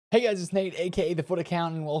Hey guys, it's Nate, aka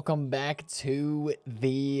TheFutAccountant. Welcome back to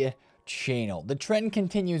the channel. The trend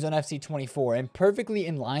continues on FC24, and perfectly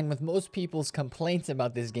in line with most people's complaints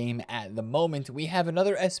about this game at the moment, we have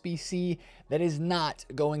another SBC that is not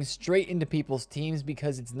going straight into people's teams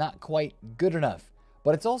because it's not quite good enough.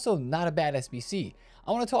 But it's also not a bad SBC.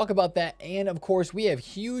 I want to talk about that, and of course, we have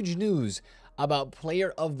huge news about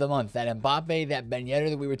Player of the Month. That Mbappe, that Ben Yedder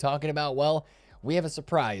that we were talking about, well, we have a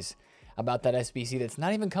surprise about that SBC that's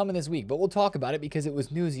not even coming this week, but we'll talk about it because it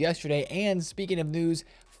was news yesterday. And speaking of news,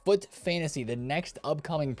 Foot Fantasy, the next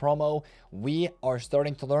upcoming promo, we are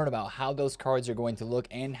starting to learn about how those cards are going to look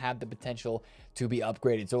and have the potential to be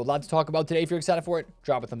upgraded. So a lot to talk about today. If you're excited for it,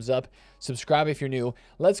 drop a thumbs up, subscribe if you're new.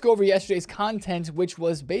 Let's go over yesterday's content, which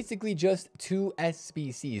was basically just 2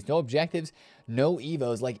 SBCs. No objectives, no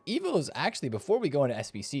evos. Like evos, actually, before we go into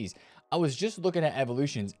SBCs, I was just looking at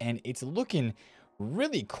evolutions and it's looking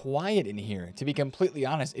really quiet in here. To be completely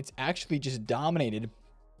honest, it's actually just dominated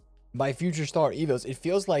by Future Star Evos. It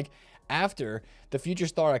feels like after the Future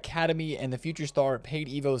Star Academy and the Future Star paid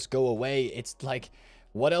Evos go away, it's like,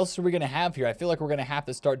 what else are we going to have here? I feel like we're going to have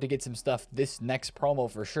to start to get some stuff this next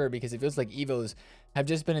promo for sure, because it feels like Evos have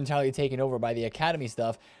just been entirely taken over by the Academy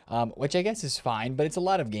stuff, which I guess is fine, but it's a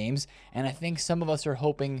lot of games, and I think some of us are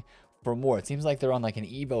hoping for more. It seems like they're on like an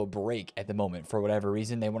Evo break at the moment for whatever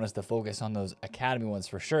reason. They want us to focus on those Academy ones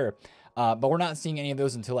for sure. But we're not seeing any of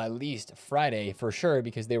those until at least Friday for sure,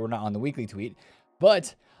 because they were not on the weekly tweet.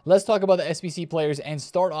 But let's talk about the SBC players and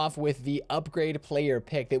start off with the upgrade player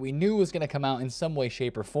pick that we knew was going to come out in some way,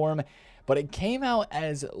 shape, or form. But it came out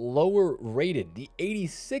as lower rated. The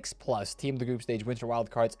 86 plus Team of the Group Stage Winter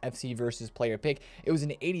Wildcards FC versus player pick. It was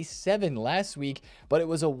an 87 last week, but it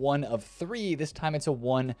was a 1 of 3. This time it's a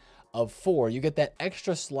 1 of 4. You get that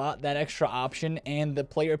extra slot, that extra option, and the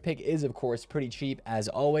player pick is, of course, pretty cheap as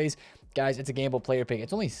always. Guys, it's a gameable player pick.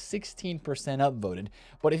 It's only 16% upvoted,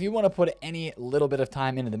 but if you want to put any little bit of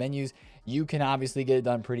time into the menus, you can obviously get it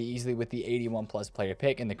done pretty easily with the 81 plus player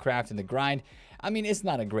pick and the craft and the grind. I mean, it's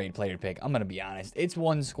not a great player pick, I'm going to be honest. It's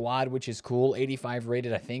one squad, which is cool. 85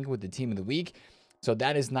 rated, I think, with the team of the week. So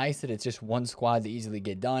that is nice that it's just one squad to easily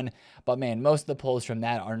get done. But man, most of the pulls from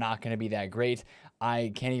that are not going to be that great.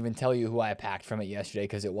 I can't even tell you who I packed from it yesterday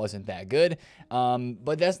because it wasn't that good.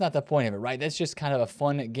 But that's not the point of it, right? That's just kind of a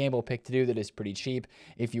fun gamble pick to do that is pretty cheap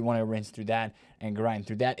if you want to rinse through that and grind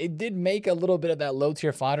through that. It did make a little bit of that low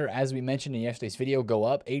tier fodder, as we mentioned in yesterday's video, go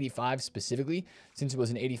up 85 specifically, since it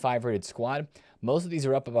was an 85 rated squad. Most of these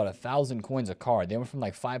are up about 1,000 coins a card. They went from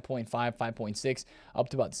like 5.5, 5.6 up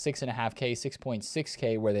to about 6.5K,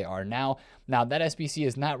 6.6K where they are now. Now that SBC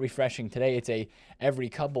is not refreshing today. It's a every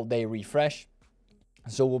couple day refresh.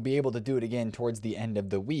 So we'll be able to do it again towards the end of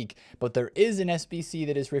the week. But there is an SBC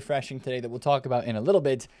that is refreshing today that we'll talk about in a little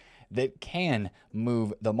bit that can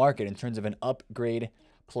move the market in terms of an upgrade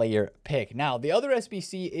player pick. Now, the other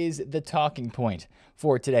SBC is the talking point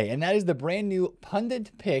for today, and that is the brand new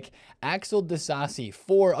pundit pick, Axel Disasi,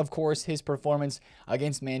 for, of course, his performance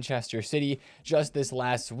against Manchester City just this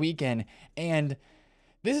last weekend. And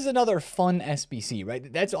this is another fun SBC,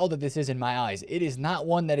 right? That's all that this is in my eyes. It is not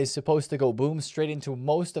one that is supposed to go boom straight into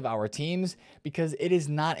most of our teams because it is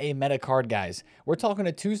not a meta card, guys. We're talking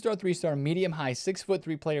a 2-star, 3-star, medium-high,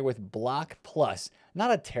 6'3" player with block plus.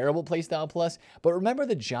 Not a terrible playstyle plus, but remember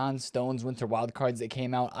the John Stones Winter Wildcards that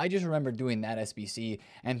came out? I just remember doing that SBC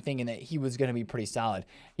and thinking that he was going to be pretty solid.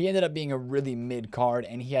 He ended up being a really mid card,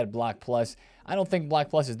 and he had block plus. I don't think block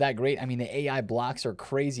plus is that great. I mean, the AI blocks are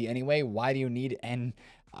crazy anyway. Why do you need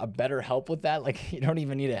a better help with that? Like, you don't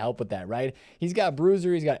even need a help with that, right? He's got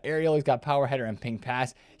bruiser, he's got aerial, he's got power header and ping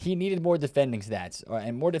pass. He needed more defending stats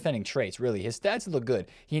and more defending traits, really. His stats look good.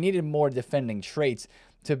 He needed more defending traits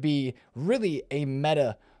to be really a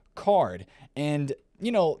meta card. And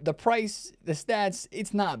you know, the price, the stats,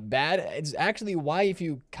 it's not bad. It's actually why, if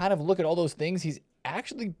you kind of look at all those things, he's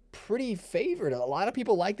actually pretty favored. A lot of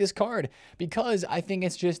people like this card because I think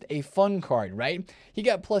it's just a fun card, right? He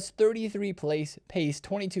got plus 33 pace,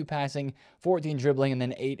 22 passing, 14 dribbling, and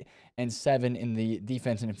then 8 and 7 in the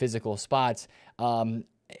defense and physical spots.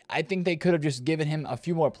 I think they could have just given him a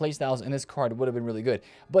few more playstyles and this card would have been really good.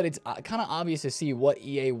 But it's kind of obvious to see what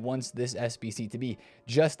EA wants this SBC to be.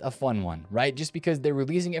 Just a fun one, right? Just because they're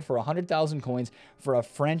releasing it for 100,000 coins for a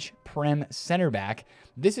French Prem center back.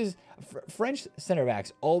 This is French center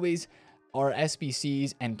backs always are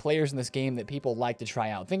SBCs and players in this game that people like to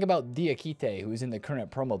try out. Think about Diakite, who's in the current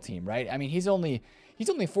promo team, right? I mean, he's only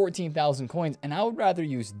 14,000 coins, and I would rather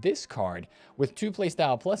use this card with 2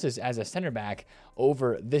 playstyle pluses as a center back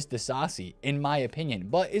over this Disasi, in my opinion.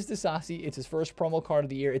 But is Disasi, it's his first promo card of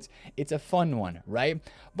the year. It's a fun one, right?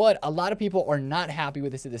 But a lot of people are not happy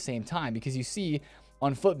with this at the same time, because you see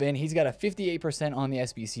on Futbin, he's got a 58% on the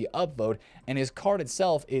SBC upvote, and his card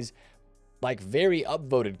itself is like very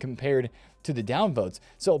upvoted compared to the downvotes.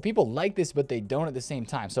 So people like this, but they don't at the same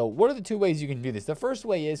time. So what are the 2 ways you can do this? The first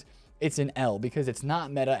way is it's an L, because it's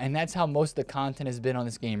not meta, and that's how most of the content has been on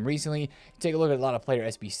this game recently. Take a look at a lot of player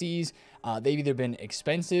SBCs. They've either been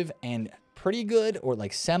expensive and pretty good, or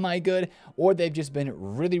like semi-good, or they've just been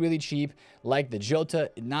really, really cheap, like the Jota,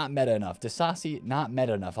 not meta enough. Disasi, not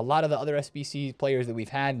meta enough. A lot of the other SBC players that we've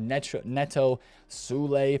had, Neto,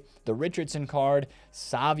 Sule, the Richardson card,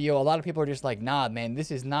 Savio, a lot of people are just like, nah, man, this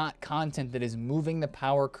is not content that is moving the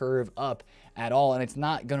power curve up at all, and it's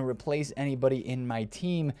not going to replace anybody in my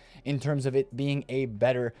team in terms of it being a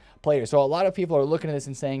better player. So a lot of people are looking at this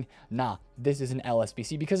and saying, nah, this is an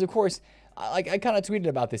LSBC, because of course, I kind of tweeted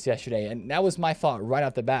about this yesterday, and that was my thought right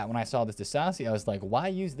off the bat when I saw this Disasi. I was like, why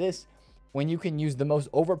use this when you can use the most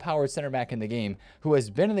overpowered center back in the game, who has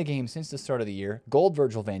been in the game since the start of the year, Gold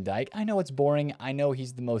Virgil van Dijk. I know it's boring. I know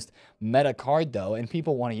he's the most meta card, though, and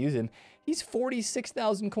people want to use him. He's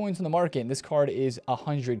 46,000 coins on the market, and this card is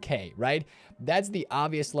 100K, right? That's the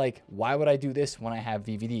obvious, like, why would I do this when I have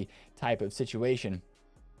VVD type of situation?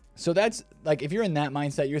 So that's like, if you're in that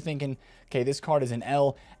mindset, you're thinking, okay, this card is an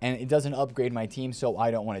L and it doesn't upgrade my team, so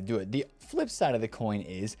I don't want to do it. The flip side of the coin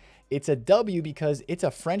is it's a W, because it's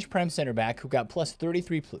a French Prem center back who got plus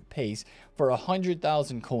 33 pace for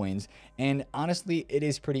 100,000 coins. And honestly, it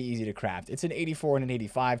is pretty easy to craft. It's an 84 and an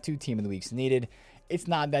 85, 2 team of the weeks needed. It's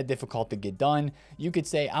not that difficult to get done. You could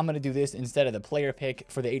say, I'm going to do this instead of the player pick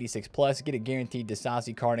for the 86 plus, get a guaranteed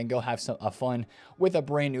Disasi card and go have some fun with a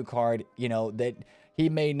brand new card, you know, that he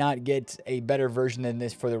may not get a better version than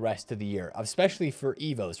this for the rest of the year, especially for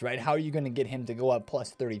Evos, right? How are you going to get him to go up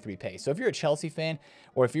plus 33 pace? So if you're a Chelsea fan,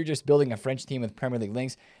 or if you're just building a French team with Premier League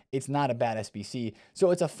links, it's not a bad SBC.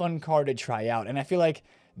 So it's a fun card to try out. And I feel like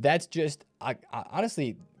that's just,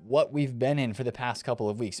 honestly, what we've been in for the past couple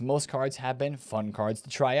of weeks. Most cards have been fun cards to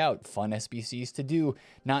try out, fun SBCs to do,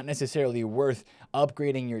 not necessarily worth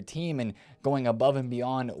upgrading your team and going above and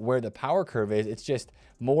beyond where the power curve is. It's just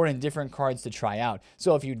more and different cards to try out.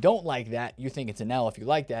 So if you don't like that, you think it's an L. If you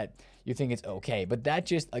like that, you think it's okay. But that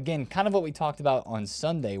just, again, kind of what we talked about on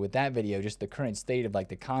Sunday with that video, just the current state of like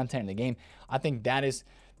the content in the game. I think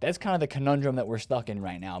that's kind of the conundrum that we're stuck in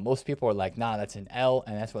right now. Most people are like, nah, that's an L,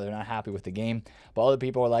 and that's why they're not happy with the game. But other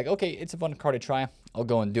people are like, okay, it's a fun card to try. I'll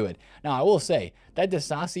go and do it. Now, I will say that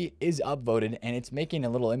Disasi is upvoted, and it's making a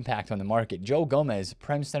little impact on the market. Joe Gomez,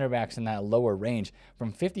 Prem center backs in that lower range,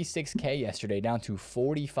 from 56K yesterday down to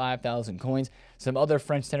 45,000 coins. Some other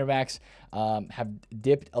French center backs have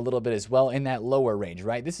dipped a little bit as well in that lower range,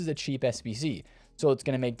 right? This is a cheap SBC. So it's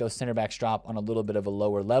going to make those center backs drop on a little bit of a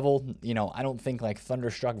lower level. You know, I don't think like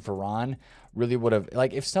Thunderstruck Varane really would have,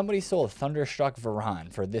 like if somebody sold Thunderstruck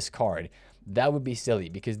Varane for this card, that would be silly,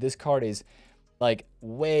 because this card is like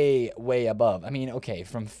way, way above. I mean, okay,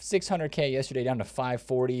 from 600K yesterday down to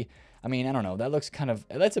 540. I mean, I don't know. That looks kind of,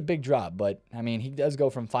 that's a big drop, but I mean, he does go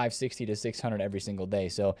from 560 to 600 every single day.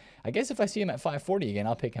 So I guess if I see him at 540 again,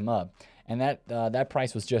 I'll pick him up. And that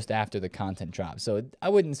price was just after the content drop. So I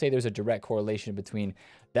wouldn't say there's a direct correlation between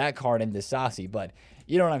that card and Disasi, but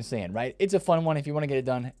you know what I'm saying, right? It's a fun one. If you want to get it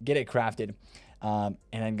done, get it crafted, and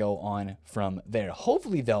then go on from there.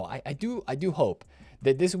 Hopefully, though, I do hope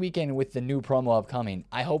that this weekend with the new promo upcoming,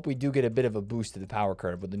 I hope we do get a bit of a boost to the power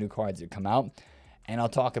curve with the new cards that come out. And I'll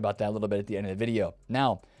talk about that a little bit at the end of the video.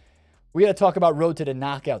 Now, we got to talk about road to the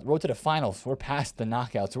knockout, road to the finals. We're past the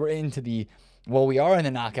knockouts. We're into the, well, we are in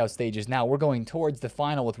the knockout stages now. We're going towards the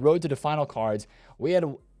final with road to the final cards. We had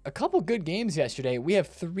a couple good games yesterday. We have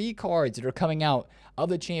 3 cards that are coming out of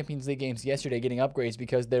the Champions League games yesterday getting upgrades,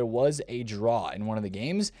 because there was a draw in one of the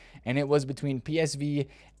games, and it was between PSV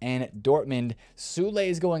and Dortmund. Sule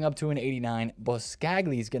is going up to an 89.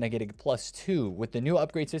 Boscagli is going to get a +2. With the new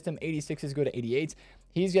upgrade system, 86s go to 88s.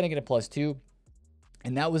 He's going to get a +2.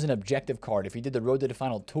 And that was an objective card. If you did the Road to the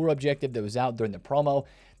Final Tour objective that was out during the promo,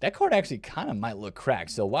 that card actually kind of might look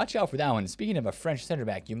cracked. So watch out for that one. Speaking of a French center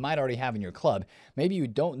back you might already have in your club, maybe you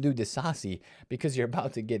don't do Disasi because you're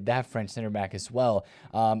about to get that French center back as well.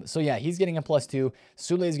 So yeah, he's getting a +2.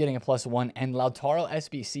 Sule is getting a +1. And Lautaro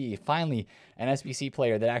SBC, finally an SBC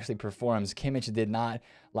player that actually performs. Kimmich did not.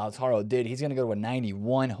 Lautaro did. He's going to go to a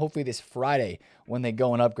 91. Hopefully this Friday when they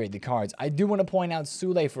go and upgrade the cards. I do want to point out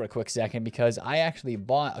Sule for a quick second because I actually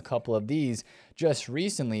bought a couple of these just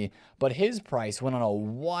recently, but his price went on a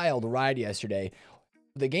wild ride yesterday.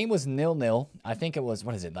 The game was 0-0. I think it was,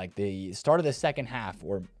 what is it, like the start of the second half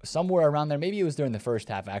or somewhere around there. Maybe it was during the first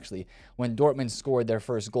half, actually, when Dortmund scored their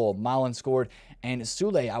first goal. Malen scored, and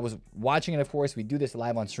Sule, I was watching it, of course. We do this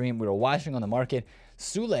live on stream. We were watching on the market.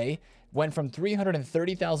 Sule went from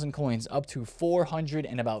 330,000 coins up to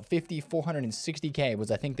 460K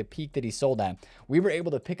was, I think, the peak that he sold at. We were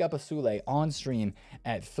able to pick up a Sule on stream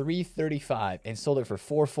at 335 and sold it for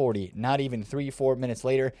 440, not even 3-4 minutes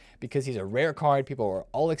later, because he's a rare card. People were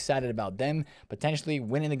all excited about them potentially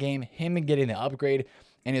winning the game, him getting the upgrade,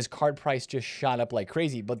 and his card price just shot up like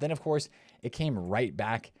crazy. But then, of course, it came right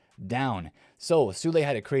back down. So Sule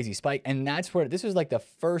had a crazy spike, and that's where this was like the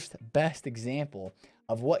first best example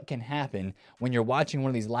of what can happen when you're watching one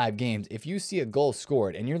of these live games. If you see a goal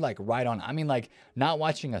scored and you're like right on, I mean, like not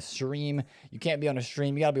watching a stream, you can't be on a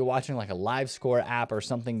stream, you gotta be watching like a live score app or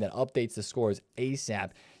something that updates the scores ASAP.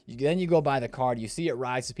 Then you go buy the card, you see it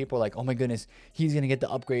rise, people are like, oh my goodness, he's gonna get the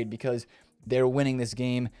upgrade because they're winning this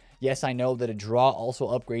game. Yes, I know that a draw also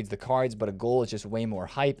upgrades the cards, but a goal is just way more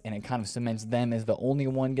hype, and it kind of cements them as the only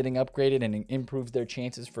one getting upgraded, and it improves their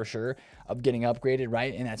chances for sure of getting upgraded,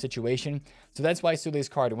 right, in that situation. So that's why Sule's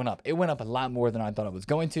card went up. It went up a lot more than I thought it was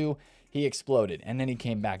going to. He exploded, and then he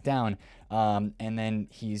came back down, and then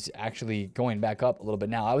he's actually going back up a little bit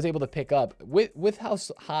now. I was able to pick up, with how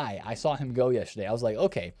high I saw him go yesterday, I was like,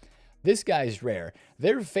 okay, this guy's rare.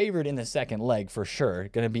 They're favored in the second leg for sure.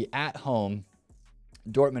 Going to be at home,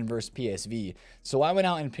 Dortmund versus PSV. So I went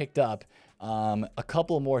out and picked up a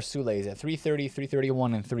couple more Sules at 330,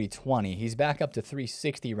 331, and 320. He's back up to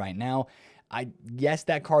 360 right now. Yes,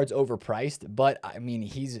 that card's overpriced, but I mean,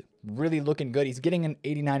 he's really looking good. He's getting an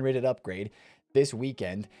 89 rated upgrade this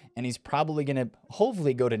weekend, and he's probably going to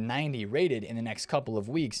hopefully go to 90 rated in the next couple of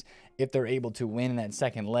weeks if they're able to win that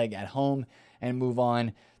second leg at home and move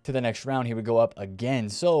on to the next round. He would go up again.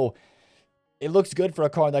 So it looks good for a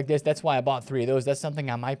card like this. That's why I bought 3 of those. That's something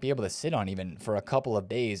I might be able to sit on even for a couple of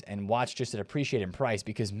days and watch just at appreciating price,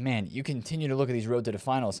 because man, you continue to look at these road to the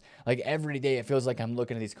finals. Like every day it feels like I'm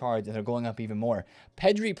looking at these cards and they're going up even more.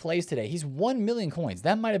 Pedri plays today. He's 1 million coins.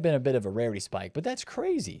 That might have been a bit of a rarity spike, but that's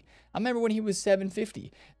crazy. I remember when he was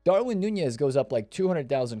 750. Darwin Nunez goes up like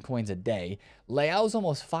 200,000 coins a day. Leao's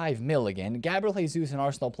almost 5 mil again. Gabriel Jesus and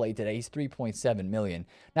Arsenal played today. He's 3.7 million.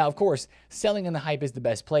 Now, of course, selling in the hype is the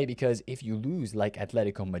best play, because if you lose like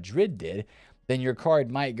Atletico Madrid did, then your card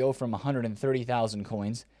might go from 130,000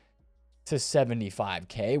 coins to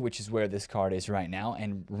 75K, which is where this card is right now,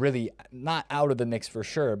 and really not out of the mix for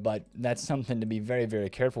sure, but that's something to be very, very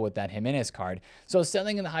careful with that Jimenez card. So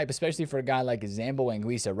selling in the hype, especially for a guy like Zambo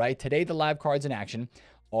Anguissa, right? Today, the live cards in action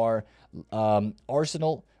are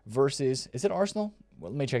Arsenal versus, is it Arsenal?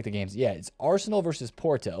 Well, let me check the games. Yeah, it's Arsenal versus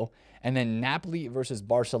Porto, and then Napoli versus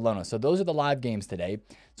Barcelona. So those are the live games today.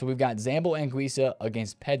 So we've got Zambo Anguissa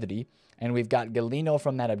against Pedri, and we've got Galeno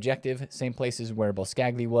from that objective, same places where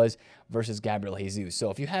Boscagli was, versus Gabriel Jesus.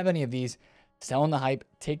 So if you have any of these, sell in the hype,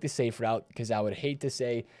 take the safe route, because I would hate to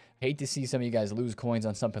see some of you guys lose coins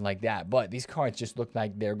on something like that. But these cards just look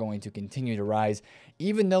like they're going to continue to rise,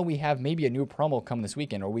 even though we have maybe a new promo coming this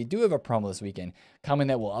weekend, or we do have a promo this weekend coming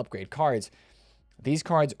that will upgrade cards. These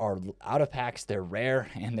cards are out of packs, they're rare,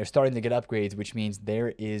 and they're starting to get upgrades, which means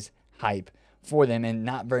there is hype for them, and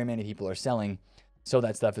not very many people are selling. So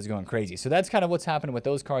that stuff is going crazy. So that's kind of what's happening with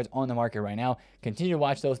those cards on the market right now. Continue to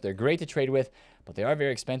watch those. They're great to trade with, but they are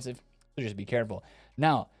very expensive, so just be careful.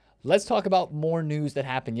 Now, let's talk about more news that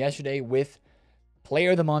happened yesterday with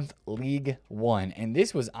Player of the Month League One. And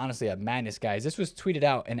this was honestly a madness, guys. This was tweeted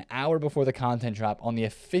out an hour before the content drop on the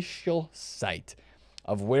official site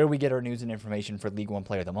of where we get our news and information for League One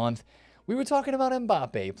Player of the Month. We were talking about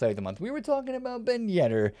Mbappe Player of the Month. We were talking about Ben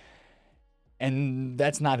Yedder. And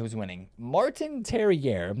that's not who's winning. Martin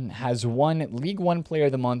Terrier has won League One Player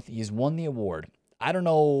of the Month. He's won the award. I don't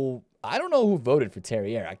know who voted for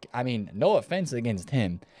Terrier. I mean, no offense against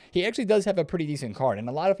him. He actually does have a pretty decent card. And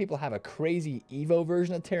a lot of people have a crazy Evo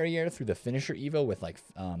version of Terrier through the finisher Evo with like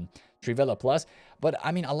Trivela Plus. But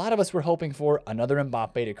I mean, a lot of us were hoping for another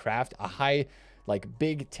Mbappe to craft, a high like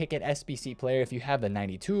big ticket SBC player. If you have the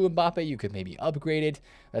 92 Mbappe, you could maybe upgrade it.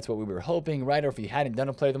 That's what we were hoping, right? Or if you hadn't done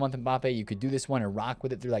a player of the month Mbappe, you could do this one and rock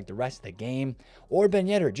with it through like the rest of the game. Or Ben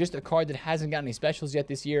Yedder, just a card that hasn't got any specials yet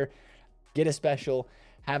this year. Get a special,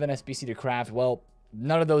 have an SBC to craft. Well,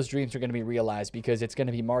 none of those dreams are going to be realized because it's going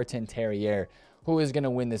to be Martin Terrier who is going to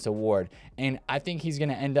win this award. And I think he's going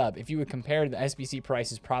to end up, if you would compare the SBC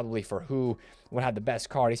prices probably for who would have the best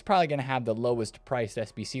card, he's probably going to have the lowest priced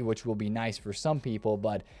SBC, which will be nice for some people.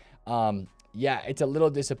 But yeah, it's a little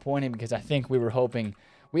disappointing because I think we were hoping,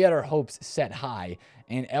 we had our hopes set high.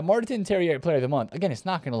 And Martin Terrier player of the month, again, it's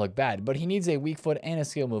not going to look bad, but he needs a weak foot and a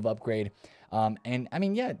skill move upgrade. And I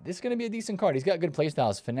mean, yeah, this is going to be a decent card. He's got good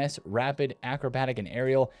playstyles: finesse, rapid, acrobatic, and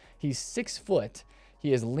aerial. He's 6 foot.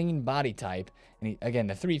 He is lean body type. And he, again,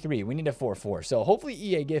 the 3-3, we need a 4-4. So hopefully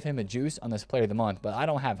EA give him a juice on this player of the month, but I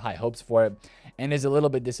don't have high hopes for it. And is a little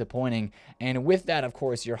bit disappointing. And with that, of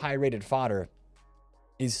course, your high rated fodder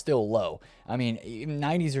is still low. I mean,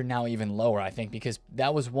 90s are now even lower, I think, because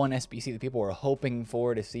that was one SBC that people were hoping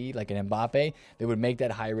for to see, like an Mbappe. They would make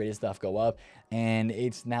that high-rated stuff go up, and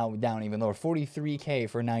it's now down even lower. 43K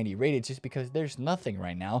for 90 rated, just because there's nothing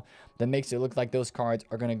right now that makes it look like those cards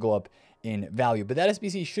are going to go up in value. But that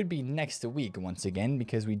SBC should be next week once again,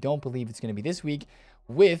 because we don't believe it's going to be this week,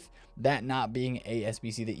 with that not being a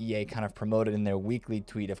SBC that EA kind of promoted in their weekly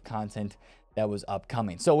tweet of content that was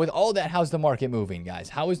upcoming. So with all that, how's the market moving, guys?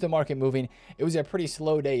 How is the market moving? It was a pretty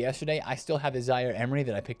slow day yesterday. I still have the Zaire Emery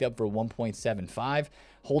that I picked up for 1.75,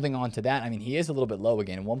 holding on to that. I mean, he is a little bit low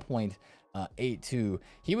again, 1.82.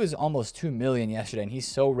 He was almost 2 million yesterday, and he's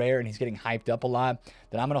so rare and he's getting hyped up a lot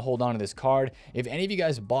that I'm going to hold on to this card. If any of you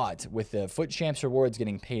guys bought with the Foot Champs rewards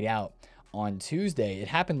getting paid out on Tuesday, it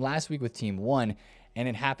happened last week with Team 1, and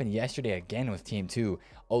it happened yesterday again with Team 2.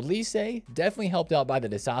 Olise, definitely helped out by the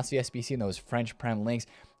Desassi SBC and those French Prem links.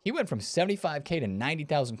 He went from 75K to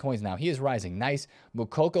 90,000 coins now. He is rising nice.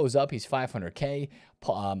 Mukoko's up. He's 500K.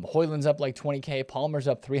 Hoyland's up like 20K. Palmer's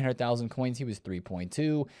up 300,000 coins. He was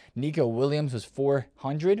 3.2. Nico Williams was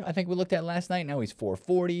 400, I think we looked at last night. Now he's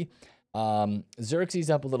 440. Xerxes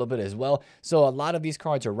up a little bit as well. So a lot of these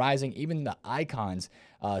cards are rising. Even the icons,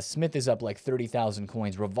 Smith is up like 30,000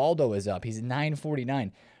 coins. Rivaldo is up. He's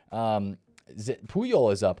 949.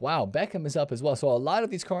 Puyol is up. Wow, Beckham is up as well. So a lot of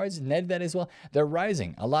these cards, Nedved as well, they're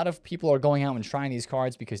rising. A lot of people are going out and trying these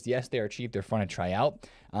cards because, yes, they are cheap. They're fun to try out.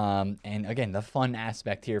 And again, the fun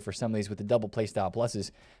aspect here for some of these with the double playstyle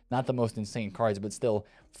pluses, not the most insane cards, but still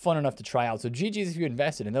fun enough to try out. So GG's if you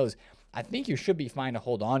invested in those. I think you should be fine to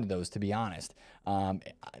hold on to those, to be honest.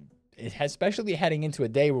 Especially heading into a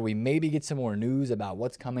day where we maybe get some more news about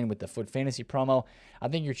what's coming with the Foot Fantasy promo. I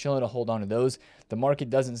think you're chilling to hold on to those. The market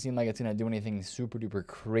doesn't seem like it's going to do anything super duper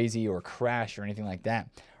crazy or crash or anything like that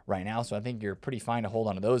right now. So I think you're pretty fine to hold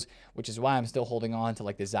on to those, which is why I'm still holding on to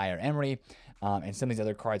like the Zaire Emery and some of these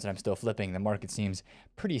other cards that I'm still flipping. The market seems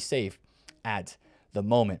pretty safe at the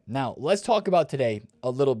moment. Now, let's talk about today a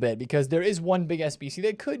little bit, because there is one big SBC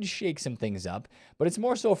that could shake some things up, but it's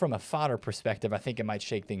more so from a fodder perspective. I think it might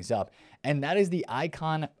shake things up, and that is the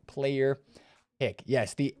icon player pick.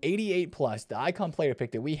 Yes, the 88 plus, the icon player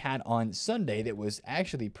pick that we had on Sunday that was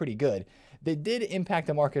actually pretty good, that did impact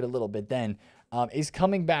the market a little bit then, is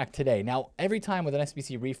coming back today. Now, every time with an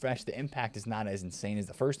SBC refresh, the impact is not as insane as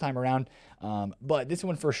the first time around, but this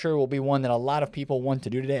one for sure will be one that a lot of people want to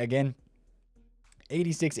do today. Again,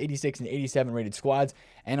 86, 86, and 87 rated squads.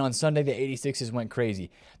 And on Sunday, the 86s went crazy.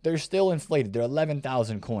 They're still inflated. They're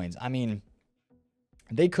 11,000 coins. I mean,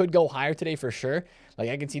 they could go higher today for sure. Like,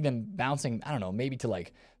 I could see them bouncing, I don't know, maybe to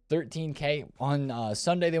like 13K. On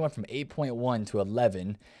Sunday, they went from 8.1 to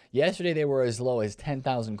 11. Yesterday, they were as low as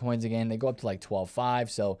 10,000 coins again. They go up to like 12.5.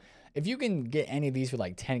 So if you can get any of these for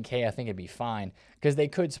like 10K, I think it'd be fine, because they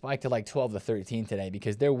could spike to like 12 to 13 today,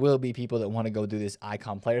 because there will be people that want to go do this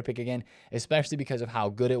icon player pick again, especially because of how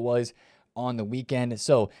good it was on the weekend.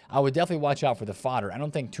 So I would definitely watch out for the fodder. I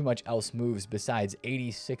don't think too much else moves besides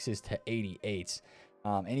 86s to 88s.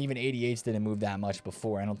 And even 88s didn't move that much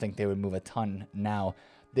before. I don't think they would move a ton now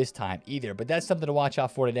this time either. But that's something to watch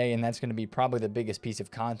out for today, and that's going to be probably the biggest piece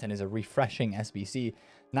of content, is a refreshing SBC,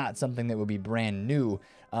 not something that would be brand new.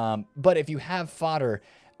 But if you have fodder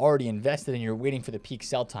already invested and you're waiting for the peak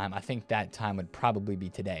sell time, I think that time would probably be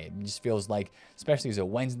today. It just feels like, especially as a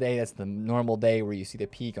Wednesday, that's the normal day where you see the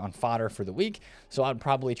peak on fodder for the week. So I'd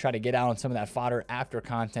probably try to get out on some of that fodder after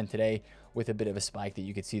content today with a bit of a spike that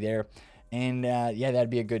you could see there. And yeah, that'd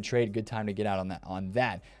be a good trade, good time to get out on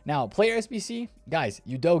that. Now, player SBC, guys,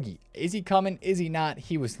 Udogi, is he coming? Is he not?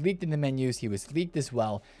 He was leaked in the menus. He was leaked as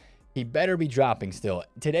well. He better be dropping still.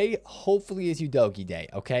 Today, hopefully, is Udogie day,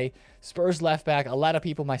 okay? Spurs left back, a lot of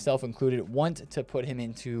people, myself included, want to put him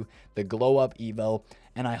into the glow-up Evo,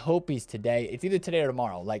 and I hope he's today. It's either today or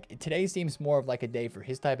tomorrow. Like, today seems more of like a day for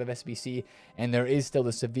his type of SBC, and there is still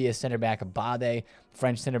the Sevilla center back, Bade,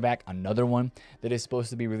 French center back, another one that is supposed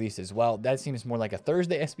to be released as well. That seems more like a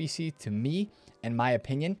Thursday SBC to me, in my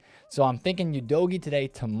opinion. So I'm thinking Udogie today,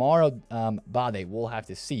 tomorrow, Bade, we'll have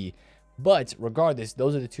to see. But regardless,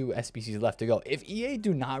 those are the two SBCs left to go. If EA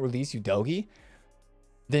do not release Udogie,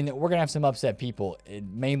 then we're going to have some upset people,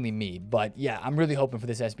 mainly me. But yeah, I'm really hoping for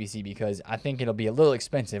this SBC because I think it'll be a little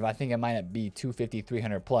expensive. I think it might be 250,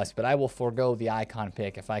 300 plus, but I will forego the icon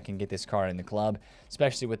pick if I can get this card in the club,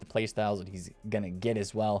 especially with the playstyles that he's going to get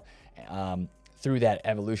as well. Through that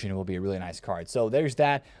evolution, it will be a really nice card. So there's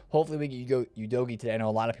that. Hopefully we get Udogie today. I know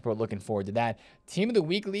a lot of people are looking forward to that. Team of the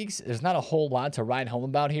week leagues, there's not a whole lot to ride home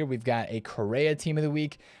about here. We've got a Correa team of the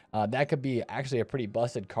week. That could be actually a pretty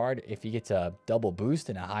busted card if he gets a double boost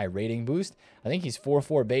and a high rating boost. I think he's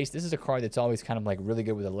 4-4 base. This is a card that's always kind of like really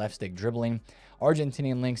good with a left stick dribbling.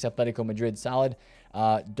 Argentinian links, Atletico Madrid, solid.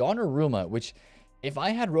 Donnarumma, which if I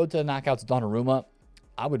had Road to the Knockouts Donnarumma,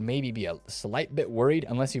 I would maybe be a slight bit worried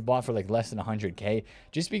unless you bought for like less than 100K.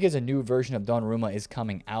 Just because a new version of Donnarumma is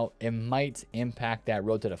coming out, it might impact that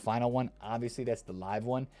Road to the Final one. Obviously, that's the live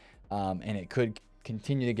one, and it could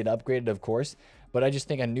continue to get upgraded, of course. But I just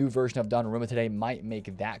think a new version of Donnarumma today might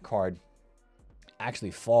make that card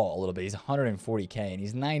actually fall a little bit. He's 140K, and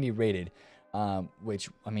he's 90 rated. Which,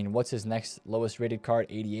 I mean, what's his next lowest rated card?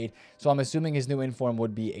 88. So I'm assuming his new inform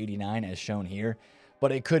would be 89 as shown here.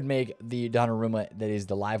 But it could make the Donnarumma that is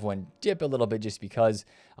the live one dip a little bit just because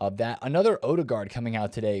of that. Another Odegaard coming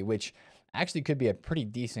out today, which actually could be a pretty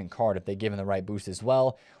decent card if they give him the right boost as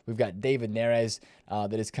well. We've got David Neres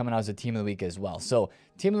that is coming out as a team of the week as well. So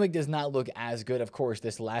team of the week does not look as good. Of course,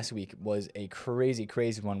 this last week was a crazy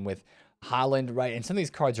one with Haaland, right? And some of these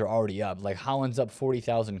cards are already up. Like Haaland's up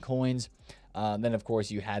 40,000 coins. Then, of course,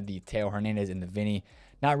 you had the Teo Hernandez and the Vinny.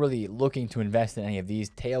 Not really looking to invest in any of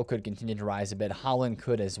these. Teo could continue to rise a bit. Haaland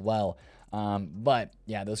could as well. But,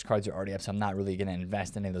 yeah, those cards are already up, so I'm not really going to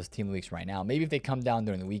invest in any of those team of the weeks right now. Maybe if they come down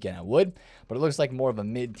during the weekend, I would. But it looks like more of a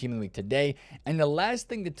mid-team of the week today. And the last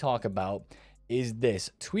thing to talk about is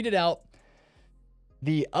this. Tweeted out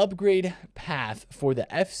the upgrade path for the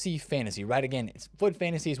FC Fantasy, right? Again, it's Foot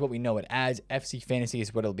Fantasy is what we know it as. FC Fantasy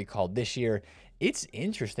is what it'll be called this year. It's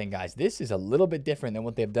interesting, guys. This is a little bit different than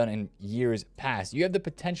what they've done in years past. You have the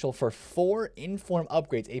potential for 4 inform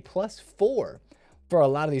upgrades. A +4 for a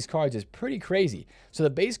lot of these cards is pretty crazy. So the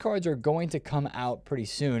base cards are going to come out pretty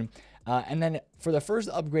soon. And then for the first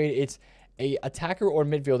upgrade, it's a attacker or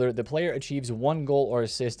midfielder. The player achieves 1 goal or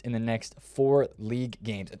assist in the next 4 league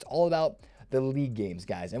games. It's all about the league games,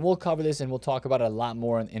 guys, and we'll cover this and we'll talk about it a lot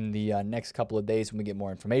more in the next couple of days when we get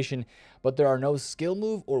more information. But there are no skill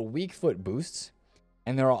move or weak foot boosts,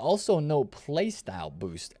 and there are also no playstyle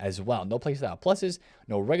boosts as well. No playstyle pluses,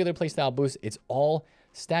 no regular playstyle boosts. It's all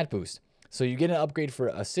stat boost. So you get an upgrade for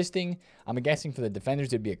assisting. I'm guessing for the defenders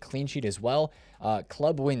it'd be a clean sheet as well.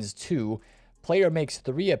 Club wins 2. Player makes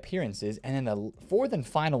 3 appearances, and then the fourth and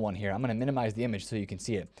final one here. I'm going to minimize the image so you can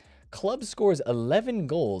see it. Club scores 11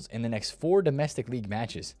 goals in the next 4 domestic league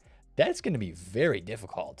matches. That's going to be very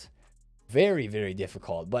difficult. Very, very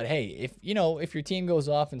difficult. But hey, if your team goes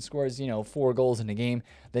off and scores, 4 goals in a game,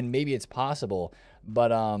 then maybe it's possible.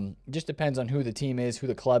 But just depends on who the team is, who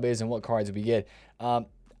the club is, and what cards we get.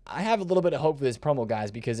 I have a little bit of hope for this promo, guys,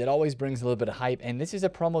 because it always brings a little bit of hype. And this is a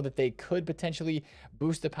promo that they could potentially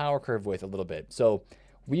boost the power curve with a little bit. So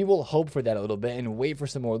we will hope for that a little bit and wait for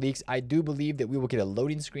some more leaks. I do believe that we will get a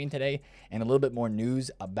loading screen today and a little bit more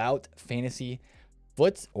news about Fantasy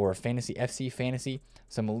Foot or Fantasy FC Fantasy.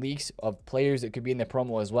 Some leaks of players that could be in the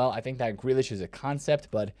promo as well. I think that Grealish is a concept,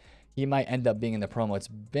 but he might end up being in the promo. It's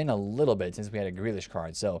been a little bit since we had a Grealish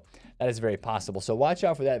card, so that is very possible. So watch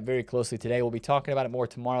out for that very closely today. We'll be talking about it more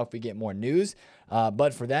tomorrow if we get more news.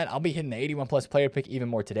 But for that, I'll be hitting the 81 plus player pick even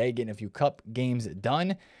more today, getting a few cup games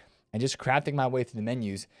done, and just crafting my way through the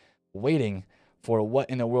menus, waiting for what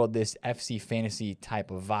in the world this FC Fantasy type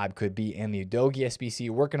of vibe could be in the Udogie SBC,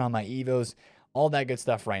 working on my Evos, all that good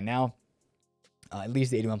stuff right now. At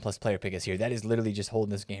least the 81 plus player pick is here. That is literally just holding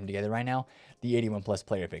this game together right now, the 81 plus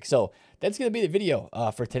player pick. So that's going to be the video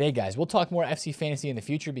for today, guys. We'll talk more FC Fantasy in the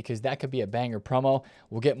future because that could be a banger promo.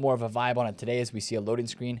 We'll get more of a vibe on it today as we see a loading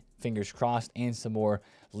screen, fingers crossed, and some more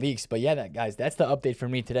leaks. But yeah, guys, that's the update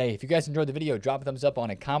from me today. If you guys enjoyed the video, drop a thumbs up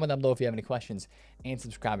on it, comment down below if you have any questions, and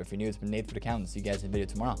subscribe if you're new. It's been TheFutAccountant. See you guys in the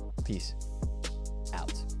video tomorrow. Peace.